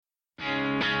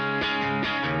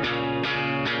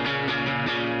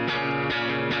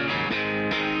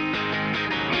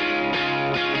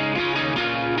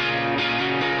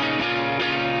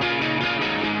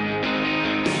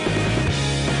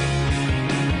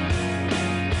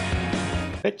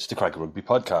It's the Crack Rugby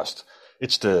podcast.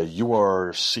 It's the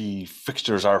URC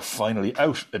Fixtures Are Finally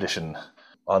Out edition.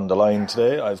 On the line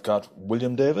today, I've got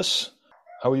William Davis.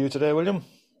 How are you today, William?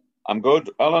 I'm good,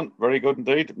 Alan. Very good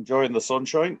indeed. Enjoying the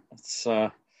sunshine. It's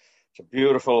a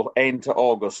beautiful end to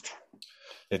August.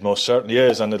 It most certainly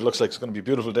is, and it looks like it's going to be a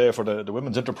beautiful day for the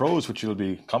Women's Interpros, which you'll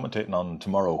be commentating on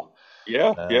tomorrow.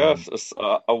 Yeah. It's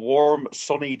a warm,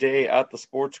 sunny day at the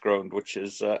sports ground, which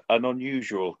is an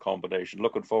unusual combination.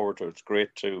 Looking forward to it. It's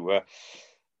great to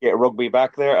get rugby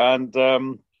back there,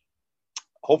 and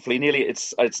hopefully,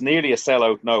 it's nearly a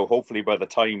sellout now. Hopefully, by the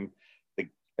time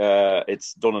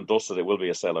it's done and dusted, it will be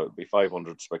a sellout. It'll be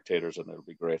 500 spectators, and it'll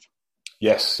be great.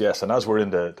 Yes, and as we're in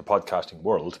the podcasting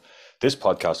world, this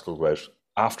podcast will go out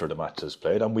after the match is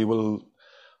played, and we will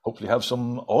hopefully have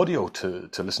some audio to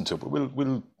listen to. But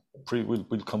we'll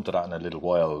come to that in a little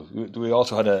while. We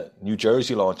also had a new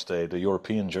jersey launch today. The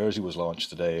European jersey was launched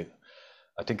today.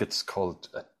 I think it's called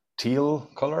a teal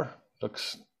colour.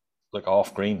 Looks like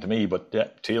off green to me, but yeah,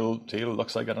 teal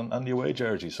looks like it on the away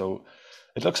jersey. So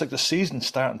it looks like the season's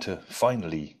starting to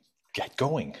finally get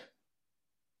going.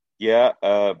 Yeah,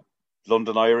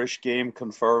 London Irish game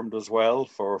confirmed as well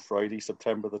for Friday,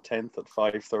 September the 10th at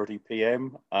 5:30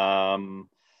 p.m.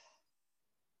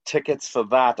 Tickets for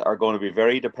that are going to be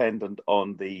very dependent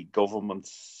on the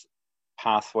government's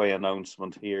pathway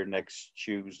announcement here next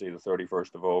Tuesday, the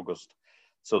 31st of August.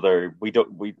 So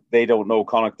they don't know,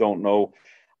 Connacht don't know.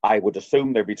 I would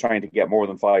assume they'll be trying to get more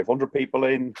than 500 people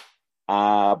in,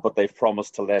 but they've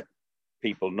promised to let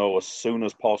people know as soon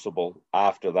as possible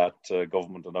after that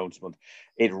government announcement.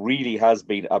 It really has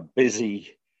been a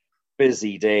busy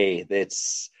day.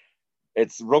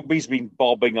 It's rugby's been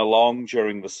bobbing along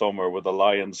during the summer with the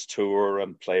Lions tour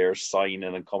and players signing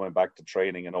and coming back to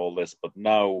training and all this, but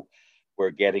now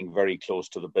we're getting very close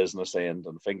to the business end,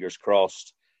 and fingers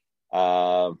crossed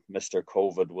Mr.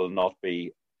 COVID will not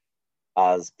be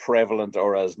as prevalent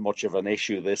or as much of an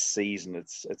issue this season.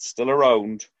 It's still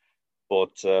around,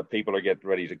 but people are getting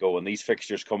ready to go, and these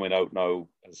fixtures coming out now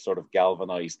has sort of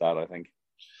galvanised that, I think.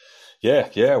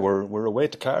 Yeah, we're away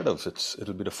to Cardiff.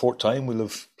 It'll be the fourth time we'll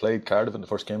have played Cardiff in the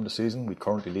first game of the season. We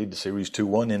currently lead the series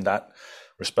 2-1 in that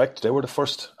respect. They were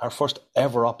our first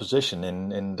ever opposition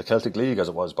in the Celtic League, as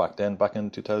it was back then, back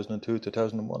in 2002,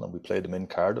 2001, and we played them in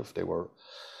Cardiff. They were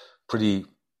pretty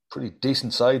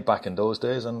decent side back in those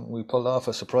days, and we pulled off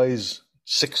a surprise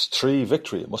 6-3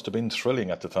 victory. It must have been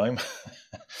thrilling at the time.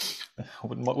 I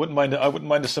wouldn't mind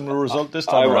a similar result this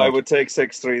time. I would take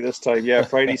 6-3 this time. Yeah,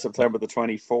 Friday, September the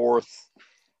 24th.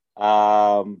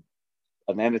 And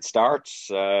then it starts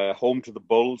home to the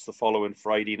Bulls the following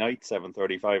Friday night,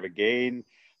 7:35 again.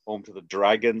 Home to the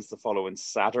Dragons the following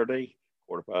Saturday,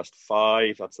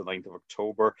 5:15. That's the 9th of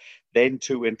October. Then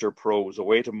two Interpros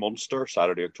away to Munster,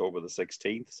 Saturday, October the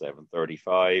 16th,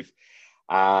 7:35.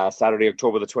 Saturday,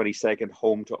 October the 22nd,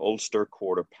 home to Ulster,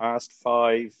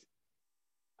 5:15.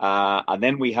 And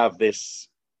then we have this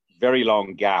very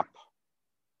long gap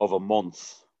of a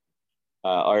month.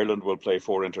 Ireland will play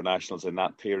 4 internationals in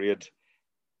that period.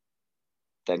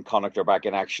 Then Connacht are back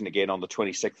in action again on the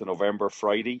 26th of November,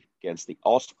 Friday, against the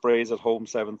Ospreys at home,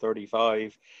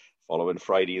 7:35. Following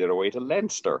Friday, they're away to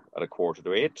Leinster at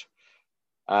 7:45.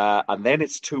 And then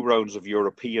it's 2 rounds of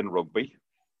European rugby.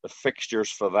 The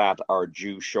fixtures for that are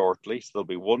due shortly. So there'll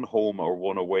be 1 home or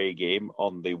 1 away game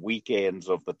on the weekends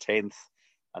of the 10th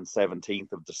and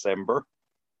 17th of December.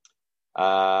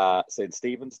 St.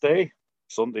 Stephen's Day,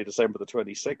 Sunday, December the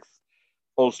 26th.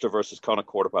 Ulster versus Connacht,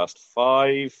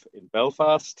 5:15 in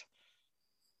Belfast.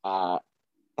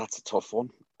 That's a tough one.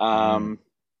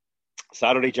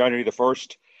 Saturday, January the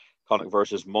 1st, Connacht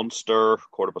versus Munster,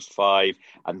 5:15.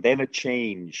 And then a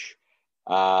change.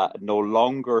 No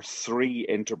longer 3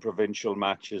 interprovincial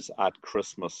matches at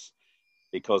Christmas,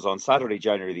 because on Saturday,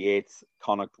 January the 8th,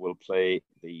 Connacht will play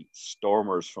the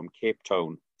Stormers from Cape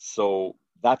Town. So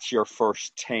that's your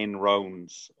first 10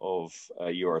 rounds of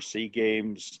URC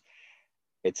games.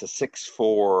 It's a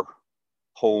 6-4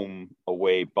 home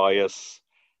away bias.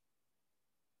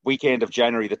 Weekend of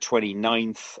January the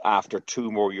 29th, after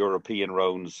 2 more European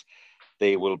rounds,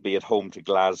 they will be at home to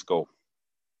Glasgow.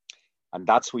 And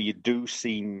that's where you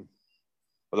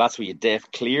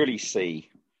clearly see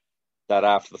that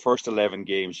after the first 11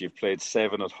 games, you've played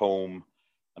 7 at home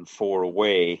and 4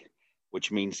 away,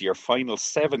 which means your final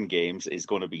 7 games is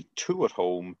going to be 2 at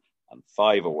home and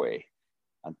 5 away.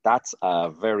 And that's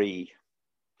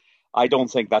I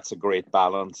don't think that's a great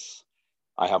balance.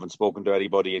 I haven't spoken to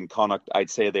anybody in Connacht. I'd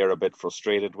say they're a bit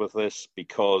frustrated with this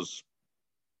because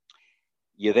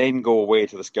You then go away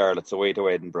to the Scarlets, away to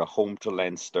Edinburgh, home to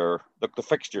Leinster. Look, the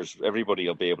fixtures, everybody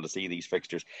will be able to see these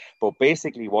fixtures. But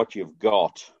basically what you've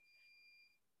got,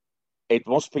 it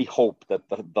must be hoped that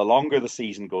the longer the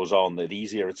season goes on, the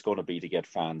easier it's going to be to get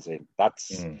fans in.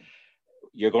 That's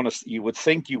you would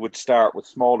think you would start with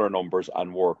smaller numbers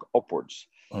and work upwards.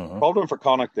 Problem for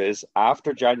Connacht is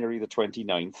after January the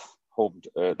 29th,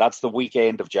 that's the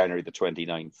weekend of January the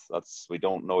 29th. We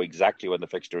don't know exactly when the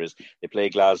fixture is. They play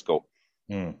Glasgow.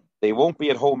 They won't be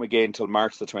at home again till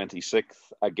March the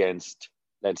 26th against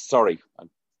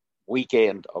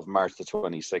weekend of March the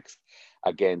 26th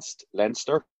against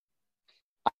Leinster.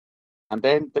 And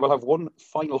then they will have one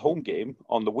final home game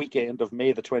on the weekend of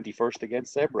May the 21st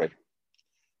against Zebre.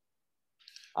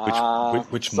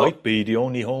 Which might be the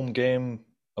only home game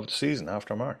of the season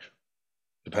after March,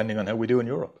 depending on how we do in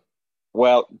Europe.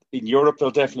 Well, in Europe,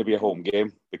 there'll definitely be a home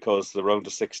game because the round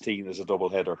of 16 is a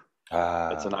double-header.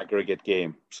 It's an aggregate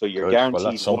game. So you're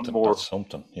guaranteed one more. That's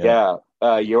something. Yeah.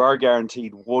 You are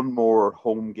guaranteed one more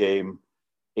home game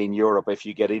in Europe if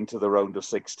you get into the round of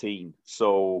 16.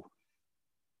 So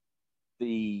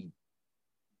the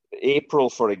April,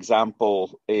 for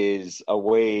example, is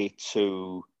away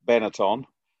to Benetton,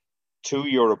 2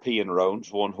 European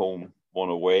rounds, one home, one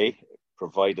away,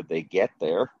 provided they get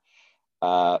there.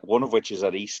 One of which is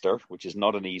at Easter, which is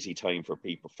not an easy time for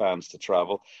fans to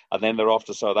travel. And then they're off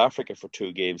to South Africa for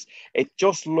 2 games. It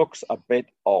just looks a bit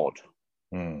odd,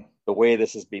 the way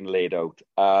this has been laid out.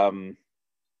 I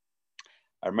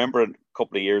remember a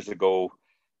couple of years ago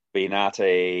being at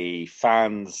a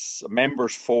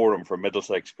members forum for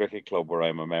Middlesex Cricket Club, where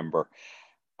I'm a member.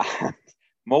 And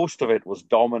most of it was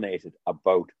dominated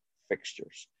about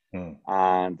fixtures.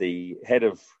 And the head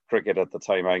of cricket at the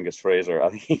time, Angus Fraser, I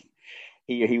think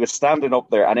he was standing up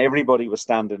there and everybody was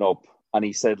standing up, and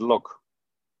he said, look,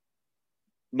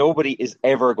 nobody is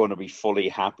ever going to be fully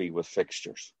happy with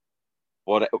fixtures.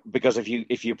 Because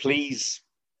if you please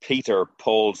Peter,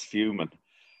 Paul's fuming,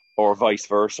 or vice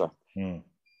versa.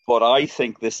 But I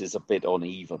think this is a bit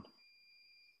uneven.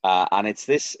 And it's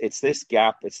this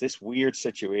gap, it's this weird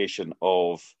situation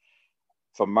of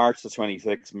from March the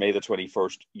 26th, May the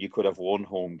 21st, you could have one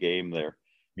home game there.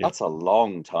 Yeah. That's a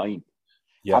long time.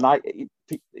 Yeah. And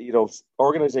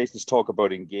organizations talk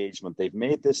about engagement. They've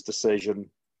made this decision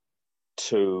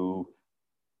to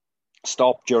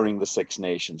stop during the Six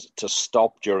Nations, to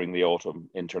stop during the autumn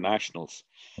internationals.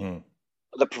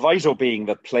 The proviso being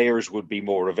that players would be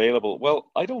more available.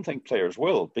 Well, I don't think players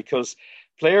will, because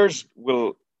players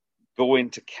will go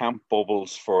into camp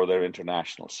bubbles for their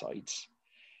international sides.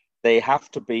 They have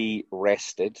to be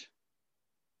rested.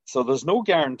 So there's no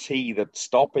guarantee that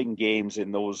stopping games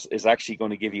in those is actually going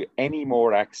to give you any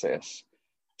more access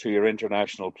to your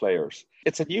international players.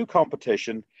 It's a new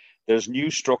competition. There's new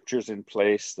structures in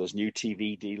place. There's new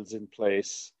TV deals in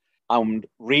place. And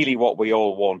really what we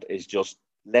all want is just,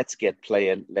 let's get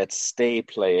playing. Let's stay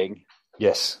playing.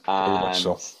 Yes, very much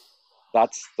so.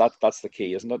 That's the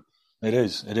key, isn't it? It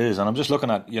is. And I'm just looking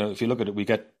at, if you look at it, we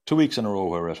get 2 weeks in a row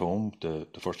where we're at home, the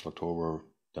 1st of October,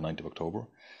 the 9th of October.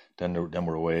 Then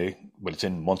we're away. Well, it's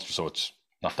in Munster, so it's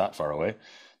not that far away.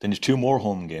 Then there's 2 more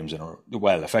home games in a row.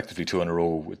 Well, effectively 2 in a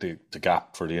row with the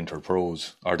gap for the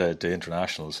Inter-Pros, or the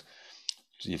internationals.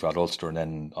 So you've got Ulster and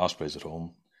then Ospreys at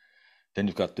home. Then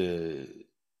you've got the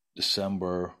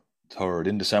December 3rd.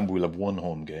 In December, we'll have 1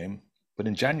 home game. But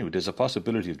in January, there's a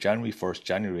possibility of January 1st,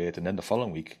 January 8th, and then the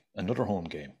following week, another home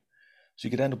game. So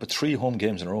you could end up with 3 home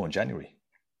games in a row in January.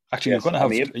 Actually, yes,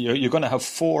 you're going to have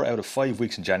 4 out of 5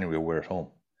 weeks in January where we're at home.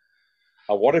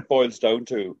 What it boils down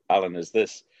to, Alan, is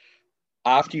this.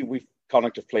 After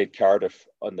Connacht have played Cardiff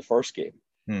on the first game,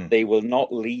 they will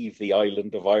not leave the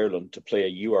island of Ireland to play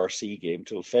a URC game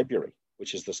till February,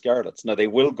 which is the Scarlets. Now, they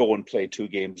will go and play 2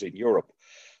 games in Europe.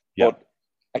 Yeah. But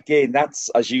again, that's,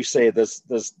 as you say, there's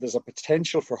a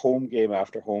potential for home game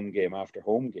after home game after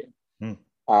home game.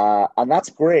 And that's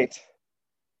great.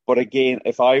 But again,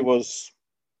 if I was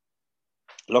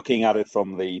looking at it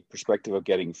from the perspective of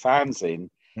getting fans in,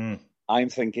 I'm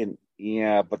thinking,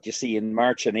 yeah, but you see, in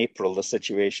March and April, the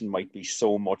situation might be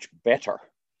so much better.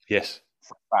 Yes.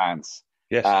 For fans.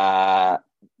 Yes.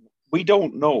 We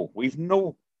don't know. We've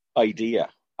no idea.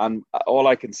 And all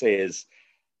I can say is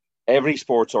every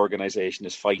sports organisation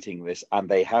is fighting this, and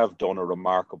they have done a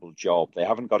remarkable job. They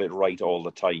haven't got it right all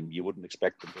the time. You wouldn't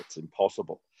expect them. It's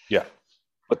impossible. Yeah.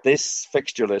 But this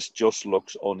fixture list just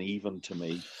looks uneven to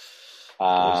me.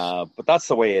 But that's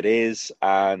the way it is.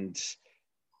 And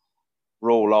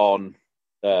roll on.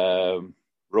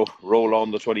 roll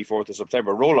on the 24th of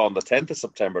September, roll on the 10th of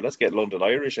September. Let's get London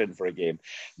Irish in for a game.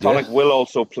 Yeah. Connacht will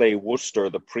also play Worcester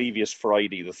the previous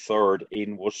Friday, the 3rd,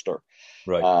 in Worcester,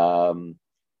 Right.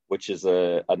 which is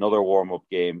another warm-up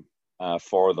game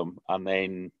for them. And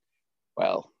then,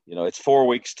 well, it's 4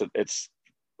 weeks it's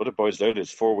what it boils down to.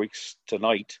 It's 4 weeks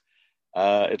tonight.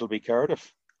 It'll be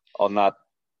Cardiff on that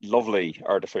lovely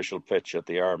artificial pitch at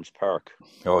the Arms Park.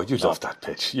 Oh, you love that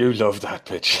pitch. You love that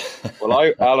pitch.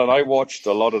 Well, Alan, I watched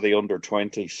a lot of the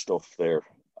under-20 stuff there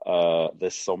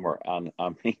this summer, and I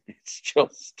mean,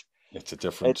 it's a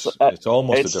different. It's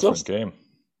almost a different game.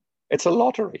 It's a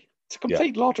lottery. It's a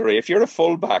complete lottery. If you're a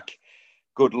fullback,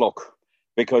 good luck,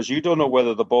 because you don't know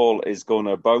whether the ball is going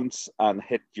to bounce and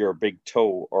hit your big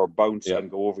toe or bounce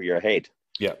and go over your head.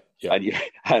 Yeah. Yeah.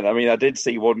 And I mean, I did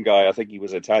see one guy, I think he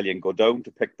was Italian, go down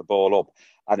to pick the ball up,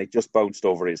 and it just bounced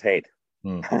over his head.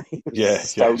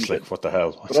 It's like, what the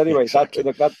hell? But anyway, exactly.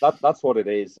 That's what it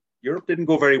is. Europe didn't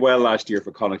go very well last year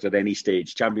for Connacht at any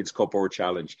stage, Champions Cup or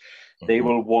Challenge. They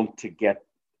will want to get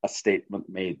a statement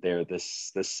made there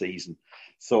this season.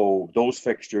 So those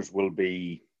fixtures will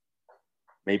be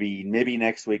maybe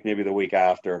next week, maybe the week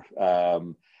after.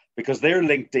 Because they're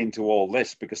linked into all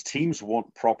this, because teams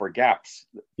want proper gaps.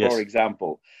 Yes. For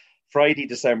example, Friday,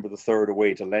 December the 3rd,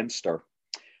 away to Leinster.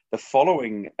 The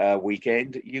following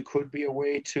weekend, you could be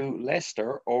away to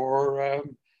Leicester or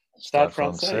Stade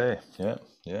Francais. Yeah.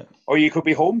 Or you could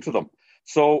be home to them.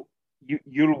 So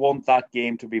you'll want that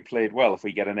game to be played well. If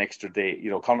we get an extra day,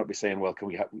 Connacht be saying, well, can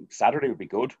we have Saturday would be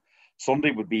good.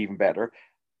 Sunday would be even better.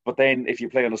 But then if you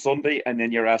play on a Sunday and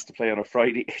then you're asked to play on a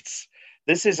Friday,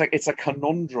 it's a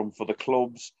conundrum for the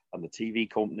clubs and the TV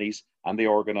companies and the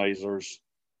organisers,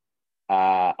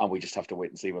 and we just have to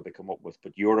wait and see what they come up with.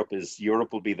 But Europe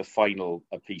will be the final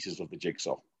pieces of the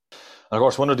jigsaw. And of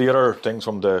course, one of the other things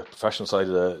from the professional side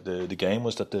of the game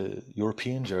was that the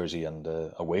European jersey and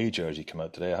the away jersey came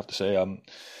out today. I have to say,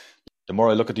 the more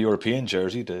I look at the European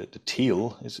jersey, the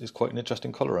teal is quite an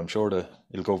interesting colour. I'm sure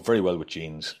it'll go very well with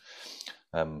jeans.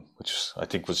 Which I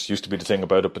think used to be the thing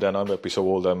about it, but then I might be so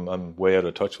old I'm way out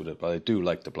of touch with it. But I do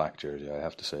like the black jersey. I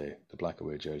have to say the black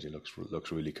away jersey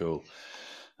looks really cool.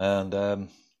 And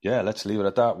let's leave it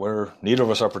at that. Neither of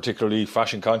us are particularly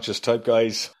fashion conscious type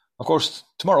guys. Of course,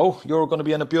 tomorrow you're going to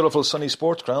be in a beautiful sunny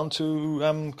sports ground to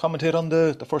commentate on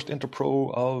the first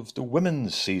Interpro of the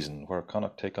women's season, where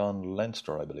Connacht take on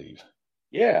Leinster, I believe.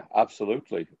 Yeah,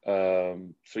 absolutely.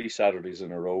 3 Saturdays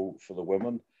in a row for the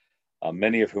women.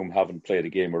 Many of whom haven't played a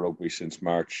game of rugby since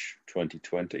March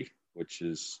 2020, which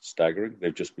is staggering.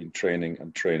 They've just been training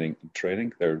and training and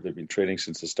training. They've been training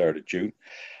since the start of June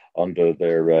under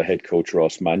their head coach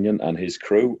Ross Mannion and his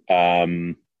crew.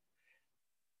 I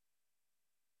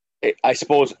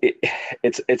suppose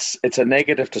it's a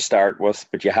negative to start with,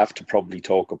 but you have to probably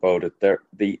talk about it.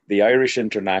 The Irish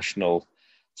international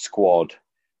squad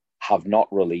have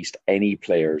not released any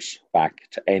players back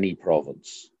to any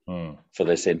province for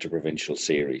this interprovincial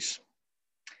series,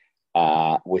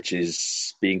 which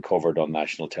is being covered on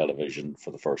national television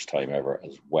for the first time ever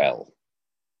as well.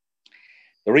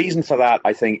 The reason for that,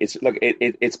 I think,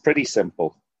 it's pretty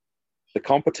simple. The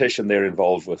competition they're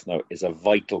involved with now is a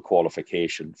vital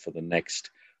qualification for the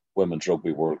next Women's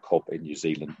Rugby World Cup in New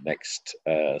Zealand next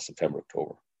September,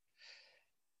 October.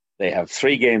 They have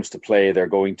 3 games to play. They're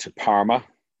going to Parma,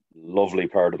 lovely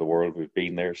part of the world. We've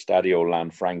been there, Stadio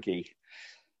Lanfranchi.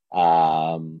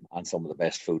 And some of the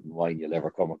best food and wine you'll ever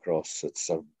come across. It's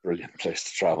a brilliant place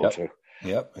to travel to.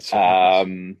 Yep.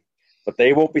 But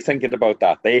they won't be thinking about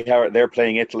that. They're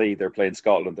playing Italy, they're playing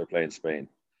Scotland, they're playing Spain.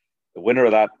 The winner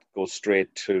of that goes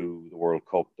straight to the World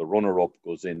Cup. The runner-up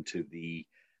goes into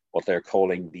what they're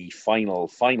calling the final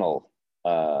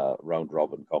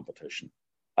round-robin competition.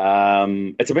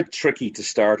 It's a bit tricky to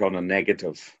start on a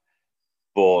negative,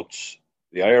 but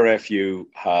the IRFU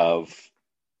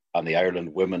and the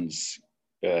Ireland women's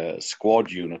squad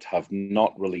unit have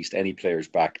not released any players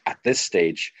back at this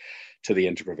stage to the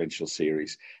Interprovincial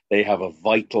Series. They have a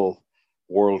vital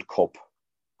World Cup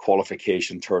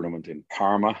qualification tournament in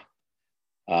Parma.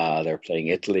 They're playing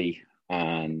Italy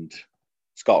and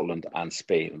Scotland and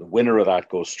Spain. And the winner of that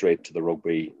goes straight to the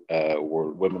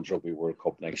Women's Rugby World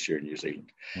Cup next year in New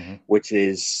Zealand, which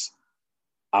is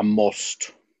a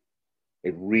must.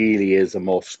 It really is a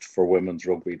must for women's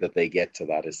rugby that they get to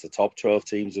that. It's the top 12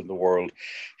 teams in the world.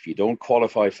 If you don't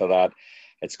qualify for that,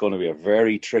 it's going to be a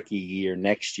very tricky year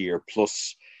next year,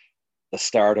 plus the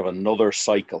start of another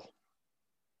cycle.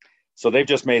 So they've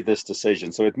just made this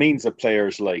decision. So it means that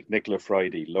players like Nicola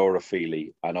Friday, Laura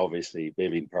Feely, and obviously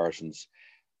Vivian Parsons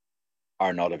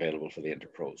are not available for the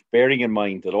Interpros. Bearing in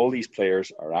mind that all these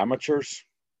players are amateurs,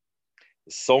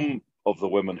 some of the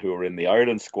women who are in the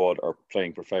Ireland squad are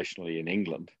playing professionally in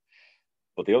England,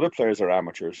 but the other players are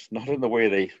amateurs, not in the way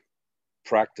they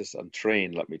practice and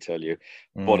train, let me tell you,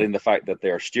 but in the fact that they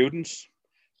are students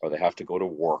or they have to go to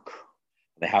work.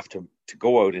 They have to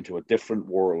go out into a different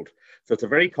world. So it's a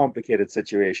very complicated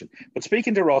situation. But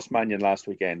speaking to Ross Mannion last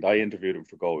weekend, I interviewed him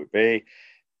for Galway Bay.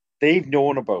 They've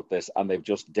known about this and they've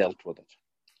just dealt with it.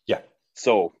 Yeah.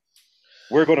 So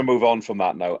we're going to move on from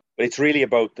that now. It's really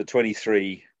about the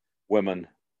 23 women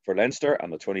for Leinster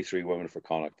and the 23 women for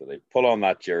Connacht. They pull on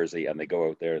that jersey and they go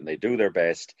out there and they do their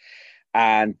best.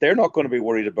 And they're not going to be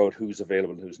worried about who's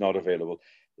available and who's not available.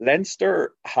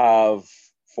 Leinster have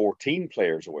 14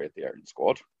 players away at the Ireland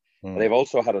squad. They've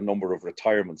also had a number of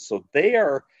retirements. So they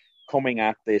are coming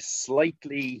at this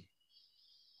slightly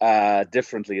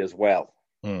differently as well.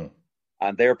 And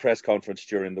their press conference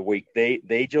during the week,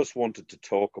 they just wanted to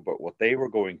talk about what they were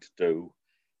going to do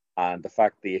and the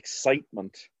fact the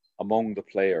excitement among the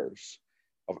players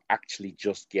of actually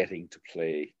just getting to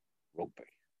play rugby.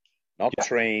 Not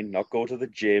train, not go to the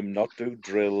gym, not do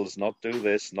drills, not do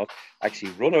this, not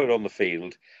actually run out on the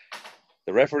field.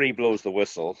 The referee blows the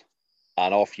whistle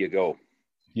and off you go.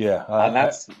 Yeah. And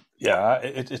that's...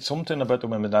 It's something about the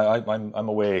women. I'm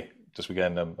away this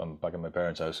weekend. I'm back at my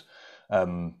parents' house.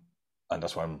 And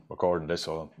that's why I'm recording this,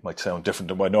 so it might sound different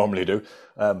than what I normally do.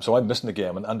 So I'm missing the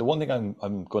game. And the one thing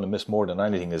I'm going to miss more than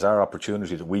anything is our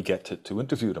opportunity that we get to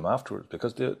interview them afterwards,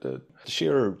 because the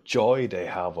sheer joy they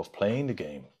have of playing the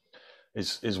game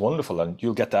is wonderful. And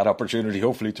you'll get that opportunity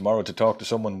hopefully tomorrow to talk to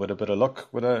someone with a bit of luck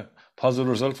with a positive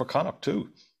result for Connacht too.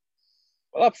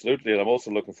 Well, absolutely. And I'm also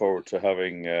looking forward to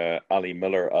having Ali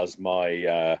Miller as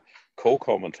my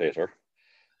co-commentator,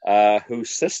 whose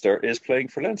sister is playing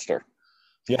for Leinster.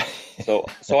 Yeah. So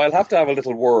I'll have to have a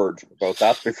little word about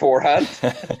that beforehand.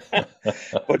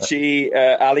 But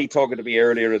Ali, talking to me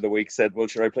earlier in the week, said, well,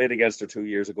 sure, I played against her 2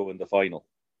 years ago in the final.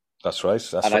 That's right.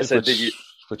 And right. I said,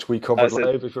 which we covered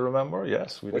live, if you remember.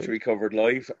 Yes, we did. Which we covered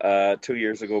live 2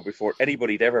 years ago before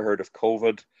anybody'd ever heard of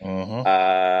COVID.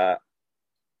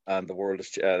 And the world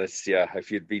is,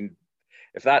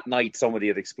 if that night somebody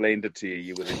had explained it to you,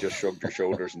 you would have just shrugged your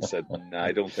shoulders and said, nah,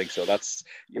 I don't think so.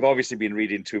 You've obviously been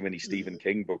reading too many Stephen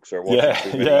King books or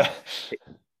watching too many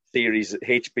series,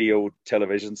 HBO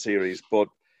television series, but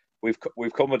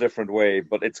we've come a different way.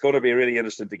 But it's going to be really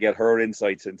interesting to get her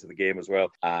insights into the game as well.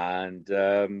 And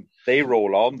they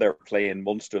roll on. They're playing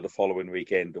Munster the following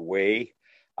weekend away.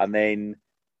 And then,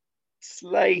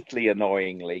 slightly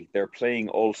annoyingly, they're playing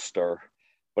Ulster,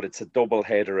 but it's a double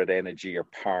header at Energy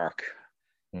Park.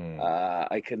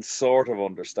 I can sort of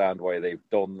understand why they've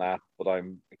done that, but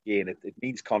it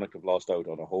means Connacht have lost out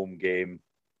on a home game,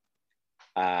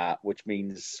 which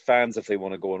means fans, if they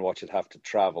want to go and watch it, have to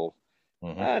travel.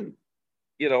 And,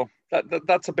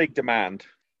 that's a big demand.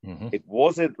 It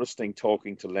was interesting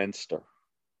talking to Leinster.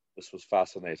 This was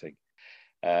fascinating.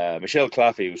 Michelle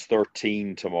Claffey, who's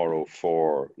 13 tomorrow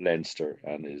for Leinster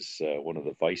and is one of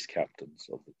the vice captains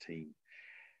of the team,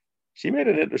 she made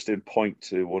an interesting point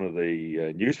to one of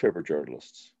the newspaper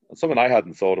journalists, and something I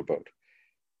hadn't thought about.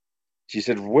 She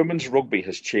said women's rugby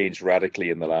has changed radically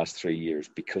in the last 3 years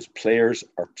because players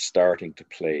are starting to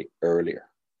play earlier.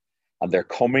 And they're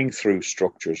coming through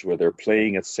structures where they're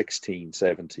playing at 16,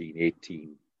 17,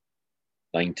 18,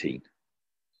 19.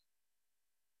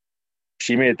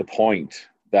 She made the point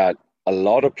that a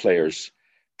lot of players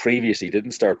previously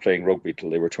didn't start playing rugby till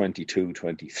they were 22,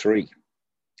 23.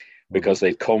 Because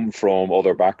they'd come from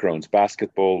other backgrounds.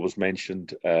 Basketball was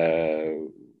mentioned,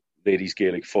 ladies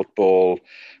Gaelic football,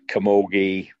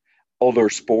 camogie, other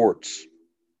sports.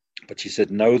 But she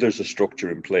said now there's a structure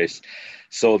in place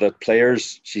so that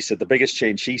players, she said the biggest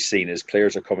change she's seen is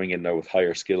players are coming in now with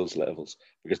higher skills levels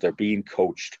because they're being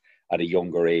coached at a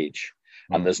younger age.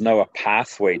 And there's now a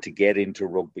pathway to get into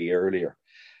rugby earlier.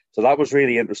 So that was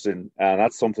really interesting. And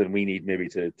that's something we need maybe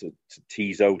to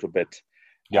tease out a bit.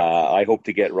 Yeah. I hope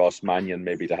to get Ross Mannion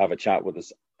maybe to have a chat with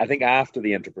us, I think after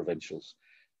the interprovincials,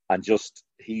 and just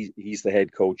he's the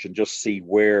head coach, and just see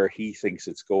where he thinks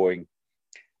it's going.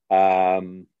 I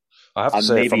have to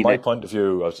say, from my point of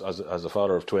view, as a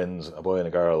father of twins, a boy and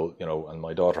a girl, and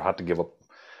my daughter had to give up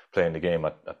playing the game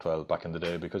at 12 back in the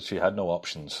day because she had no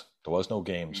options. There was no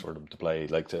games for them to play.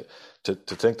 Like to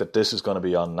think that this is going to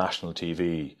be on national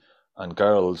TV and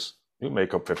girls who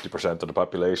make up 50% of the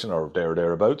population or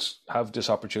thereabouts have this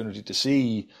opportunity to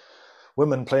see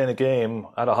women playing a game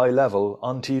at a high level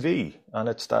on TV, and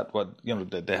it's that what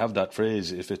they have that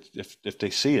phrase. If they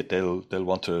see it, they'll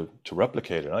want to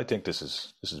replicate it. And I think this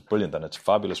is brilliant, and it's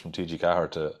fabulous from TG Cahir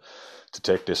to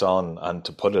take this on and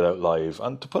to put it out live,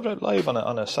 and to put it out live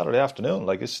on a Saturday afternoon.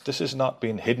 Like this is not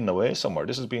being hidden away somewhere.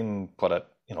 This has been put at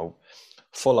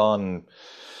full on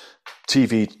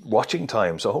TV watching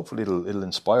time. So hopefully it'll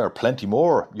inspire plenty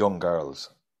more young girls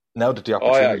now that the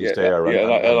opportunity is there.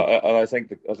 And I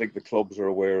think the clubs are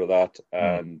aware of that,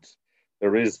 and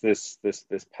there is this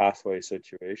pathway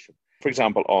situation. For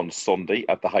example, on Sunday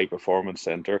at the High Performance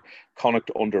Centre,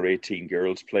 Connacht under-18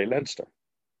 girls play Leinster.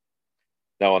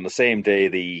 Now, on the same day,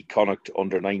 the Connacht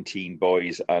under-19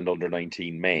 boys and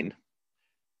under-19 men,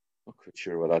 I'm not quite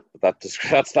sure what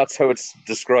that's how it's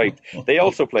described. They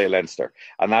also play Leinster,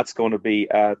 and that's going to be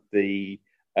at the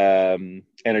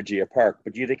Energia Park.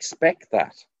 But you'd expect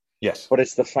that. Yes. But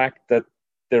it's the fact that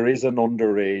there is an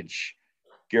underage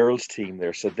girls team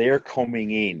there, so they're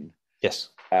coming in. Yes.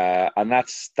 And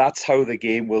that's how the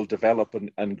game will develop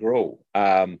and grow.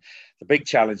 The big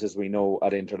challenge, as we know,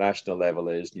 at international level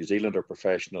is New Zealand are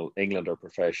professional, England are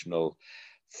professional,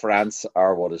 France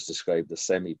are what is described as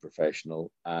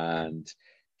semi-professional, and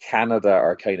Canada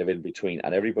are kind of in between,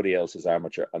 and everybody else is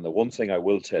amateur. And the one thing I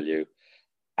will tell you,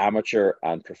 amateur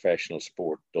and professional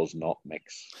sport does not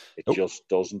mix. It just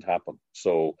doesn't happen.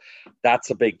 So that's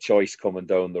a big choice coming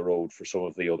down the road for some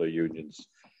of the other unions.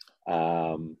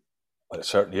 Well, it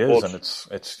certainly is, and it's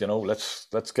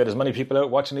let's get as many people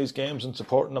out watching these games and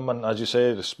supporting them. And as you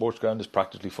say, the sports ground is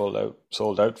practically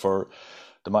sold out for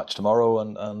the match tomorrow,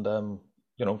 and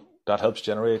that helps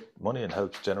generate money and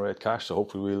helps generate cash. So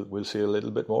hopefully we'll see a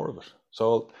little bit more of it.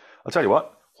 So I'll tell you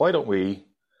what, why don't we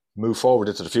move forward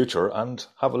into the future and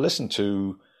have a listen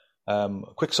to a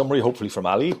quick summary, hopefully from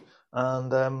Ali,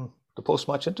 and the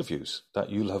post-match interviews that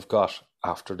you'll have got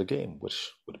after the game,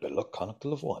 which with a bit of luck, Connacht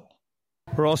will have won.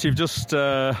 Ross, you've just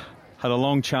had a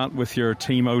long chat with your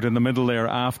team out in the middle there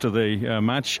after the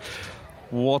match.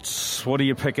 What are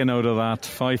you picking out of that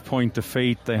 5-point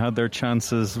defeat? They had their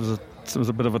chances. It was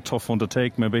a bit of a tough one to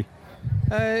take, maybe.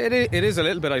 It is a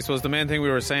little bit, I suppose. The main thing we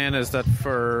were saying is that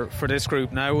for this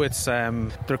group now, it's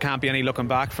there can't be any looking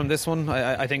back from this one.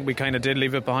 I think we kind of did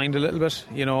leave it behind a little bit,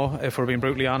 if we're being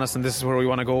brutally honest, and this is where we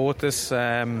want to go with this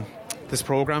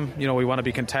programme. We want to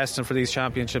be contesting for these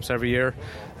championships every year.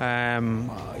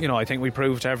 I think we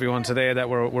proved to everyone today that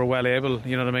we're well able,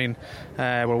 you know what I mean?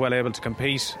 We're well able to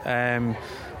compete.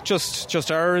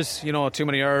 Just errors, too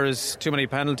many errors, too many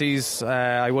penalties.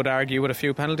 I would argue with a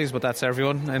few penalties, but that's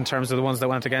everyone. In terms of the ones that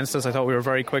went against us, I thought we were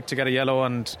very quick to get a yellow,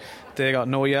 and they got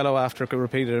no yellow after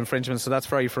repeated infringements. So that's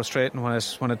very frustrating when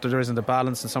there isn't a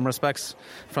balance in some respects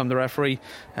from the referee.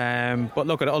 But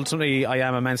look, ultimately, I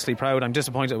am immensely proud. I'm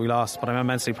disappointed we lost, but I'm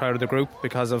immensely proud of the group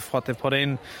because of what they've put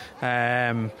in.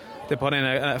 They put in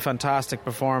a fantastic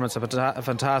performance, a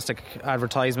fantastic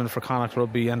advertisement for Connacht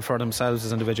Rugby and for themselves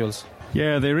as individuals.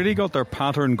 Yeah, they really got their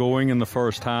pattern going in the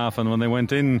first half, and when they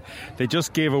went in, they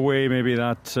just gave away maybe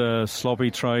that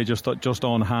sloppy try just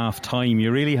on half time.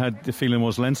 You really had the feeling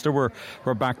was Leinster were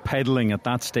backpedaling at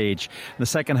that stage. The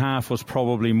second half was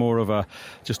probably more of a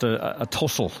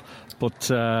tussle,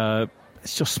 but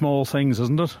it's just small things,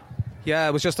 isn't it? Yeah,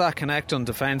 it was just that connect on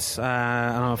defence,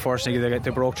 and unfortunately they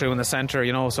broke through in the centre,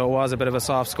 so it was a bit of a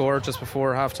soft score just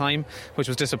before half time, which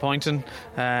was disappointing.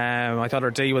 I thought our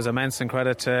D was immense, and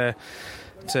credit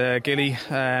to Gilly,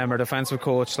 our defensive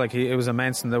coach. It was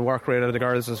immense, and the work rate of the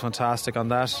girls was fantastic on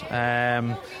that.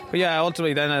 But yeah,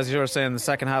 ultimately then, as you were saying, the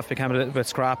second half became a little bit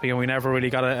scrappy, and we never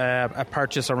really got a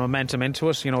purchase or momentum into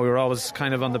it. We were always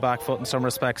kind of on the back foot in some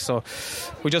respects, so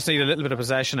we just need a little bit of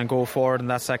possession and go forward in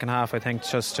that second half, I think,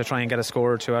 just to try and get a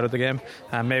score or two out of the game.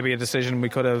 Maybe a decision we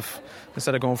could have,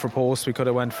 instead of going for post, we could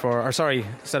have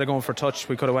instead of going for touch,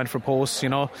 we could have went for post,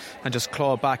 and just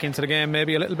claw back into the game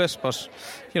maybe a little bit. But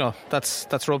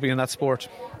that's rugby and that's sport.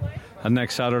 And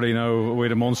next Saturday now away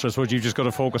to Munster, so you've just got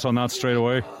to focus on that straight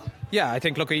away. Yeah, I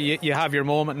think, look, you have your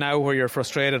moment now where you're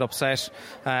frustrated, upset.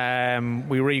 We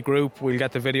regroup, we'll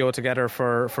get the video together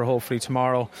for hopefully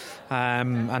tomorrow,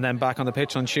 and then back on the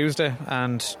pitch on Tuesday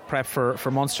and prep for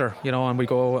Munster, and we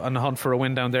go on the hunt for a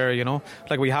win down there,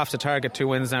 we have to target 2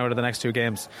 wins now out of the next 2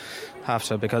 games. Have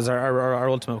to, because our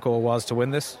ultimate goal was to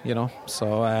win this,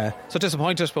 so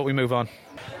disappointed, but we move on.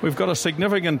 We've got a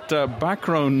significant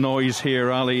background noise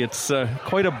here, Ali. It's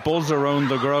quite a buzz around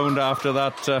the ground after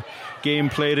that game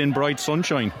played in bright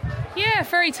sunshine. Yeah,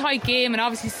 very tight game, and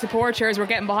obviously supporters were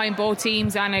getting behind both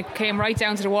teams, and it came right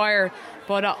down to the wire.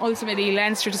 But ultimately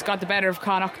Leinster just got the better of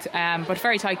Connacht, but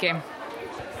very tight game.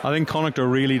 I think Connacht are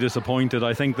really disappointed.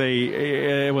 I think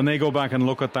they when they go back and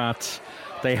look at that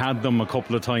they had them a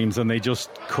couple of times and they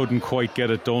just couldn't quite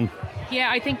get it done. Yeah,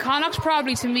 I think Connacht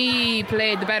probably, to me,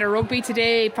 played the better rugby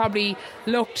today. Probably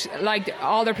looked like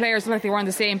all their players looked like they were on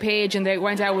the same page, and they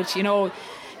went out with,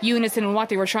 unison in what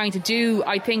they were trying to do.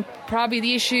 I think probably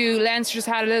the issue, Leinster just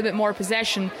had a little bit more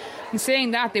possession. In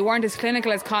saying that, they weren't as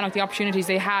clinical as Connacht, the opportunities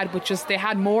they had, but just they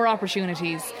had more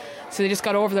opportunities. So they just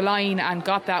got over the line and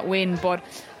got that win. But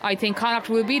I think Connacht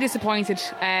will be disappointed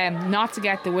not to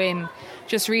get the win.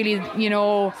 Just really,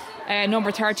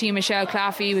 number 13, Michelle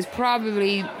Claffey, was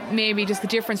probably maybe just the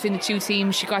difference between the two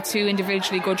teams. She got 2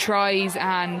 individually good tries,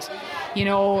 and,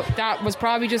 that was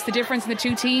probably just the difference in the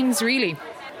two teams, really.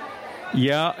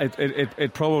 Yeah,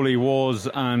 it probably was,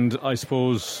 and I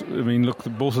suppose, look,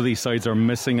 both of these sides are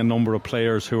missing a number of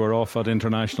players who are off at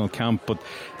international camp, but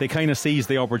they kind of seized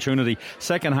the opportunity.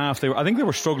 Second half, I think they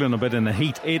were struggling a bit in the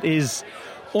heat. It is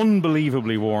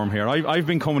unbelievably warm here. I've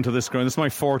been coming to this ground. This is my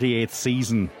 48th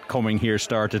season coming here,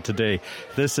 started today.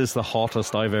 This is the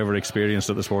hottest I've ever experienced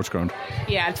at the sports ground.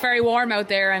 Yeah, it's very warm out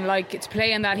there, and to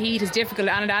play in that heat is difficult,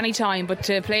 and at any time, but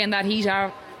to play in that heat,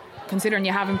 considering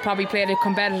you haven't probably played a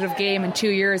competitive game in 2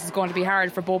 years, is going to be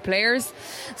hard for both players.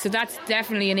 So that's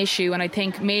definitely an issue, and I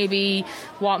think maybe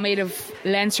what made of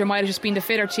Leinster might have just been the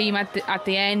fitter team at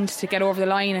the end to get over the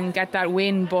line and get that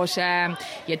win. But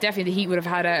definitely the heat would have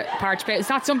had a part to play. It's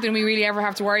not something we really ever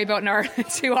have to worry about in Ireland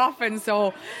too often,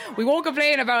 so we won't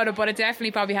complain about it, but it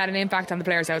definitely probably had an impact on the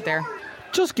players out there.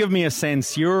 Just give me a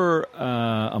sense. You're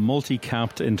a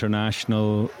multi-capped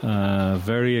international,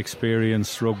 very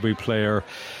experienced rugby player.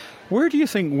 Where do you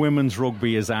think women's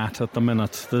rugby is at the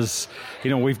minute? There's,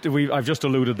 I've just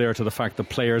alluded there to the fact that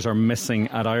players are missing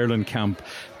at Ireland camp,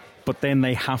 but then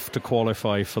they have to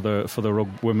qualify for the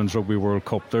Women's Rugby World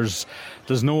Cup. There's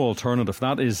no alternative.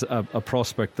 That is a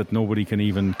prospect that nobody can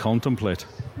even contemplate.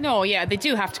 No, yeah, they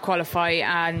do have to qualify,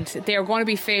 and they're going to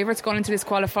be favourites going into this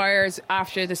qualifiers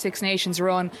after the Six Nations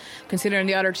run, considering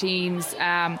the other teams.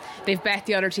 They've bet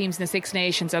the other teams in the Six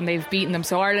Nations and they've beaten them,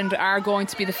 so Ireland are going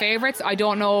to be the favourites. I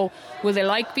don't know, will they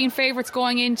like being favourites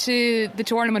going into the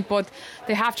tournament, but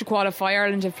they have to qualify.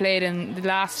 Ireland have played in the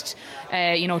last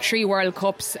 3 World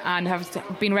Cups and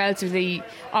have been relatively,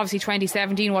 obviously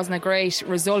 2017 wasn't a great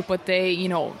result, but they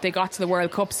got to the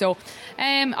World Cup. So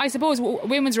I suppose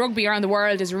women's rugby around the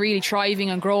world is really thriving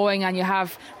and growing, and you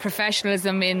have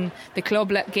professionalism in the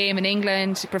club game in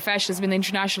England, professionalism in the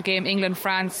international game, England,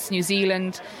 France, New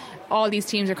Zealand. All these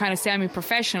teams are kind of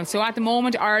semi-professional. So at the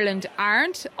moment, Ireland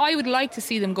aren't. I would like to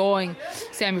see them going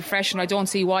semi-professional. I don't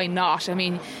see why not.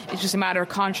 It's just a matter of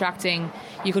contracting.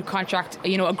 You could contract,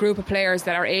 a group of players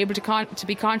that are able to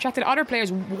be contracted. Other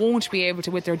players won't be able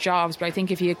to with their jobs, but I think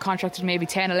if you contracted maybe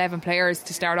 10, 11 players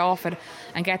to start off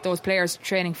and get those players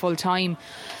training full-time,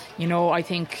 I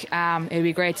think it would be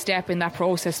a great step in that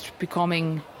process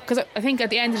becoming... Because I think at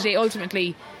the end of the day,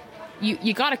 ultimately...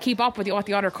 You got to keep up with what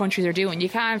the other countries are doing. You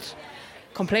can't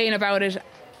complain about it,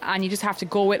 and you just have to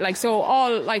go with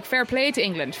fair play to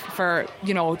England for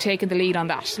taking the lead on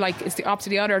that. It's up to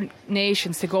the other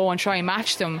nations to go and try and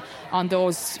match them on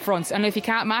those fronts. And if you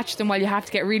can't match them, well, you have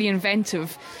to get really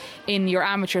inventive in your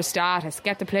amateur status.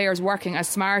 Get the players working as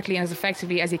smartly and as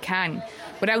effectively as you can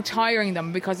without tiring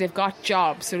them, because they've got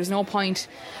jobs. So there's no point,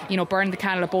 burning the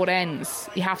candle at both ends.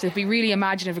 You have to be really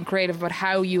imaginative and creative about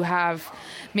how you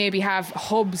maybe have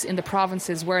hubs in the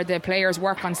provinces where the players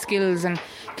work on skills and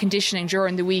conditioning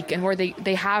during the week, and where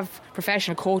they have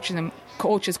professional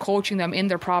coaches coaching them in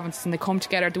their provinces, and they come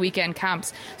together at the weekend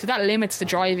camps. So that limits the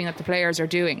driving that the players are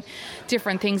doing.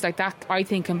 Different things like that, I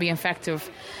think, can be effective.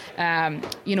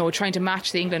 Trying to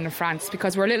match the England and France,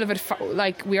 because we're a little bit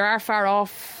far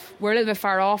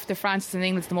off the France and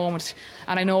England at the moment.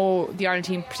 And I know the Ireland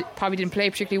team probably didn't play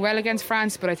particularly well against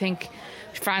France, but I think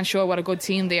France show what a good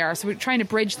team they are. So we're trying to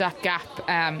bridge that gap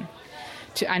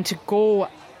to go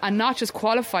and not just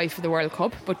qualify for the World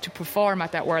Cup, but to perform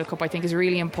at that World Cup, I think, is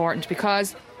really important,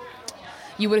 because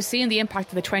you would have seen the impact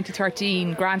that the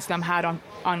 2013 Grand Slam had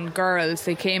on girls.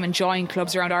 They came and joined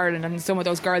clubs around Ireland, and some of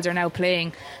those girls are now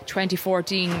playing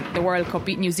 2014, the World Cup,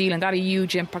 beat New Zealand. That had a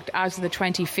huge impact, as of the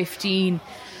 2015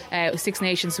 Six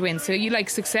Nations win. So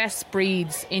success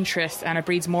breeds interest, and it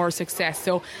breeds more success.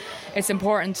 So it's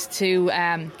important to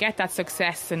get that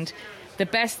success, and the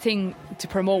best thing to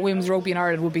promote women's rugby in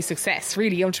Ireland would be success.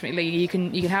 Really, ultimately, you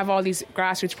can have all these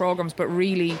grassroots programs, but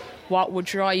really what would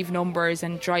drive numbers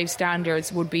and drive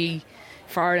standards would be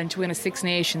for Ireland to win a Six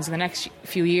Nations in the next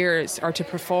few years, or to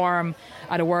perform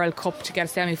at a World Cup to get a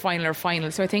semi-final or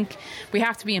final. So I think we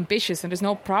have to be ambitious, and there's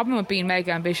no problem with being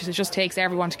mega ambitious. It just takes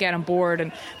everyone to get on board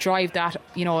and drive that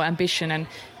ambition, and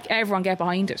everyone get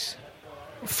behind it.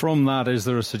 From that, is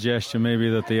there a suggestion maybe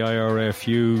that the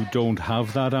IRFU don't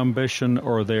have that ambition,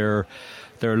 or they're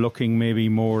looking maybe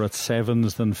more at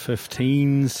 7s than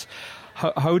 15s?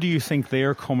 How do you think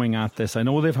they're coming at this? I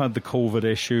know they've had the COVID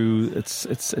issue.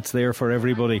 It's there for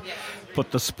everybody,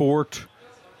 but the sport,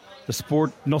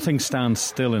 nothing stands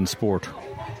still in sport.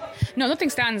 No, nothing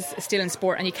stands still in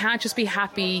sport, and you can't just be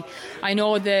happy. I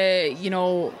know they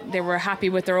were happy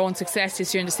with their own success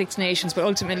this year in the Six Nations, but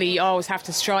ultimately you always have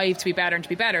to strive to be better and to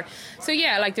be better. So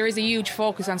yeah, like there is a huge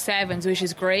focus on 7s, which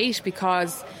is great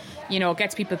because it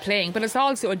gets people playing, but it's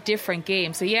also a different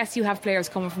game. So yes, you have players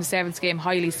coming from the 7s game,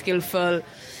 highly skillful,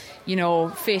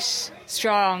 fit,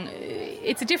 strong.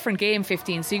 It's a different game,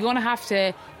 15. So you're going to have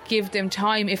to give them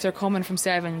time if they're coming from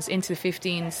 7s into the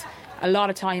 15s. A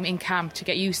lot of time in camp to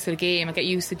get used to the game and get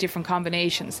used to different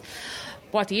combinations.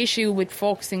 What the issue with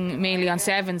focusing mainly on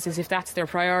 7s is, if that's their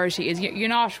priority, is you're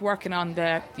not working on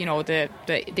the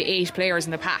 8 players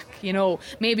in the pack.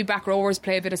 Maybe back rowers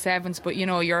play a bit of 7s, but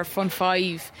your front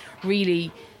 5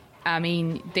 really,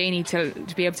 they need to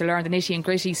be able to learn the nitty and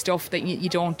gritty stuff that you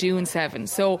don't do in 7s.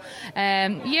 So,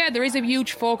 there is a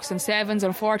huge focus on 7s.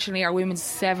 Unfortunately, our women's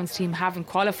 7s team haven't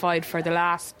qualified for the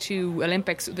last 2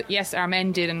 Olympics. Yes, our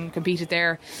men did and competed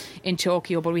there in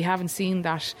Tokyo, but we haven't seen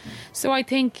that. So I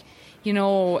think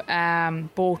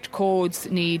both codes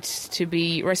need to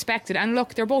be respected. And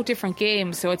look, they're both different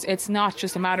games, so it's not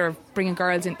just a matter of bringing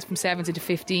girls in from 7s into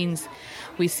 15s.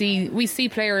 We see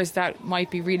players that might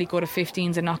be really good at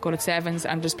 15s and not good at 7s,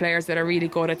 and there's players that are really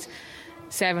good at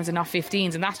 7s and not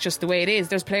 15s, and that's just the way it is.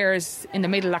 There's players in the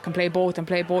middle that can play both and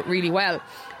play both really well.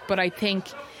 But I think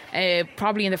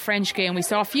probably in the French game we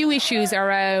saw a few issues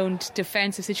around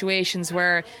defensive situations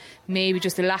where maybe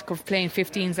just the lack of playing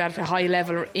 15s at a high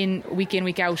level in,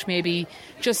 week out, maybe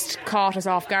just caught us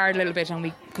off guard a little bit, and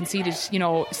we conceded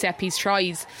set piece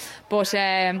tries. But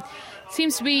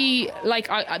seems to be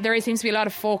there seems to be a lot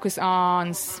of focus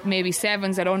on maybe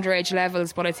 7s at underage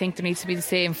levels, but I think there needs to be the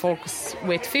same focus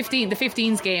with the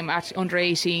 15s game at under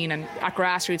 18 and at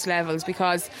grassroots levels,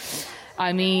 because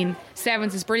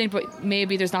 7s is brilliant, but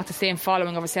maybe there's not the same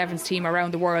following of a 7s team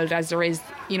around the world as there is,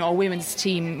 a women's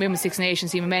team, women's Six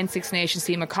Nations team, a men's Six Nations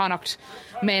team, a Connacht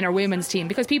men or women's team,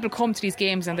 because people come to these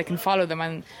games and they can follow them,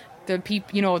 and the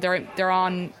people, they're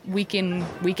on week in,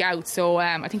 week out. So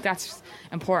I think that's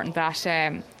important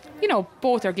that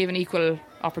both are given equal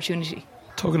opportunity.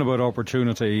 Talking about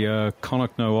opportunity,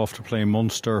 Connacht now off to play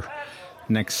Munster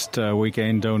next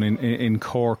weekend down in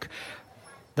Cork.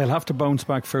 They'll have to bounce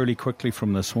back fairly quickly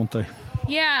from this, won't they?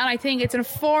 Yeah, and I think it's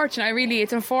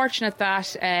unfortunate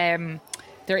that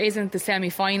there isn't the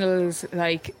semi-finals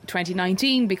like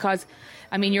 2019, because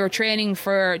you're training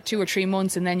for 2 or 3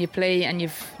 months and then you play, and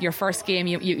your first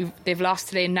game they've lost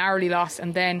today, narrowly lost,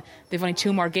 and then they've only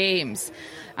 2 more games,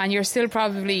 and you're still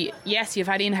probably, yes, you've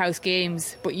had in-house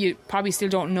games, but you probably still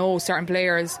don't know certain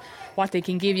players what they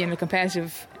can give you in a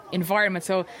competitive environment.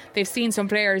 So they've seen some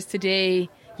players today,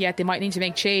 yet they might need to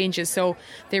make changes, so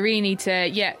they really need to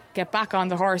get back on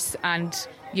the horse and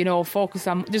focus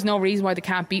on. There's no reason why they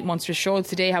can't beat Munster. Showed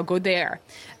today how good they are.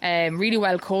 Really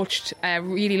well coached,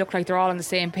 really look like they're all on the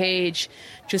same page,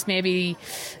 just maybe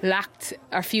lacked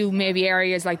a few maybe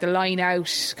areas like the line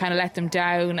out kind of let them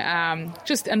down.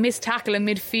 Just a missed tackle in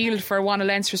midfield for one of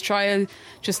Leinster's trial,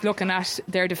 just looking at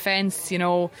their defence,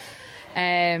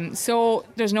 so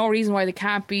there's no reason why they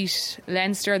can't beat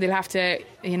Leinster. They'll have to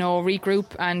regroup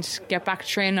and get back to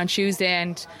training on Tuesday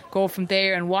and go from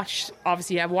there, and watch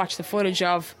the footage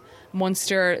of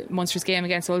Munster's game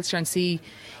against Ulster and see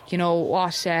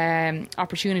what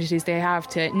opportunities they have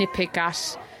to nitpick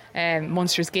at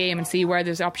Munster's game, and see where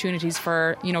there's opportunities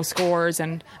for scores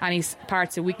and any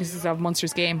parts of weaknesses of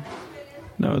Munster's game.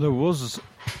 Now, there was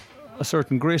a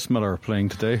certain Grace Miller playing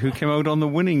today who came out on the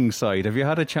winning side. Have you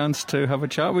had a chance to have a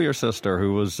chat with your sister,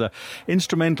 who was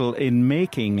instrumental in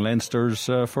making Leinster's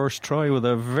first try with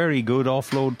a very good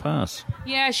offload pass?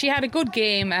 Yeah, she had a good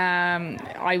game.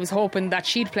 I was hoping that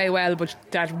she'd play well, but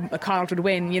that Connacht would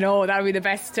win. That would be the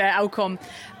best outcome.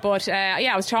 But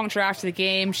I was talking to her after the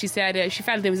game. She said she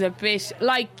felt it was a bit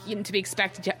to be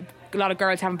expected. A lot of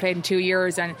girls haven't played in 2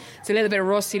 years, and it's a little bit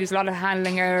rusty. There's a lot of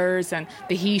handling errors, and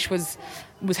the heat was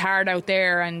hard out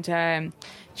there, and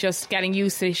just getting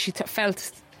used to it. She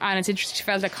felt, and it's interesting, she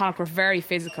felt that Connacht were very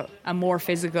physical and more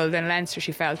physical than Leinster,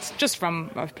 she felt, just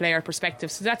from a player perspective.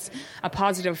 So that's a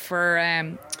positive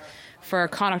for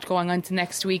Connacht going on to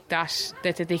next week, that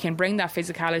they can bring that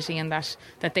physicality, and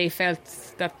that they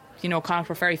felt that Connacht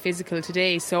were very physical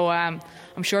today. So I'm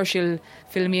sure she'll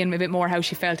fill me in a bit more how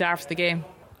she felt after the game.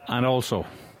 And also,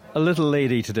 a little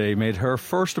lady today made her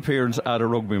first appearance at a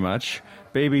rugby match.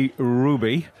 Baby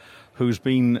Ruby who's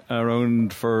been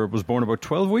around was born about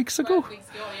 12 weeks ago. 12 weeks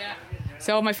ago, yeah.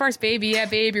 So my first baby,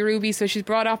 baby Ruby. So she's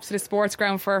brought up to the sports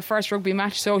ground for her first rugby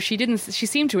match. So she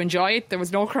seemed to enjoy it. There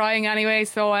was no crying anyway.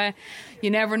 So you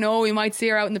never know. We might see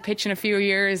her out in the pitch in a few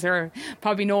years, or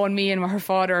probably knowing me and her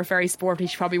father are very sporty.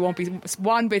 She probably won't be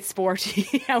one bit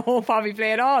sporty. I won't probably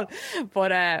play at all.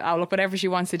 But look, whatever she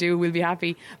wants to do, we'll be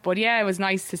happy. But yeah, it was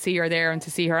nice to see her there and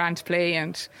to see her aunt play,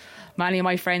 and many of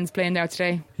my friends playing there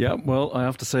today. Yeah, well, I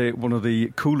have to say one of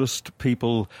the coolest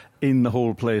people in the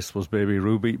whole place was baby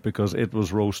Ruby, because it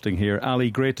was roasting here.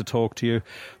 Ali, great to talk to you.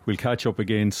 We'll catch up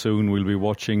again soon. We'll be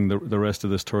watching the rest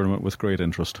of this tournament with great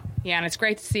interest. Yeah, and it's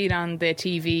great to see it on the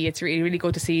TV. It's really, really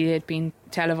good to see it being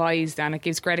televised, and it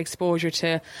gives great exposure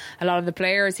to a lot of the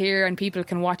players here, and people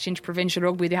can watch interprovincial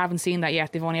rugby. They haven't seen that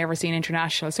yet. They've only ever seen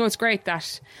international. So it's great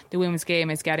that the women's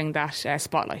game is getting that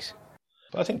spotlight.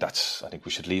 I think we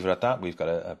should leave it at that. We've got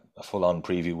a full-on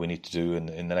preview we need to do in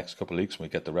the next couple of weeks when we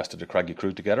get the rest of the Craggy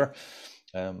crew together,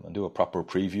 and do a proper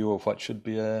preview of what should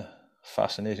be a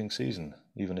fascinating season,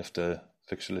 even if the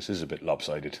fixture list is a bit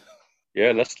lopsided.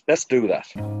 Yeah, let's do that.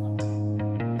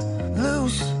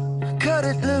 Loose, cut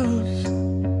it loose.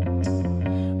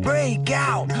 Break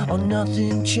out or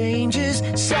nothing changes.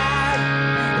 Sad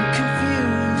and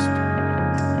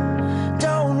confused.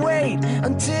 Don't wait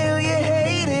until you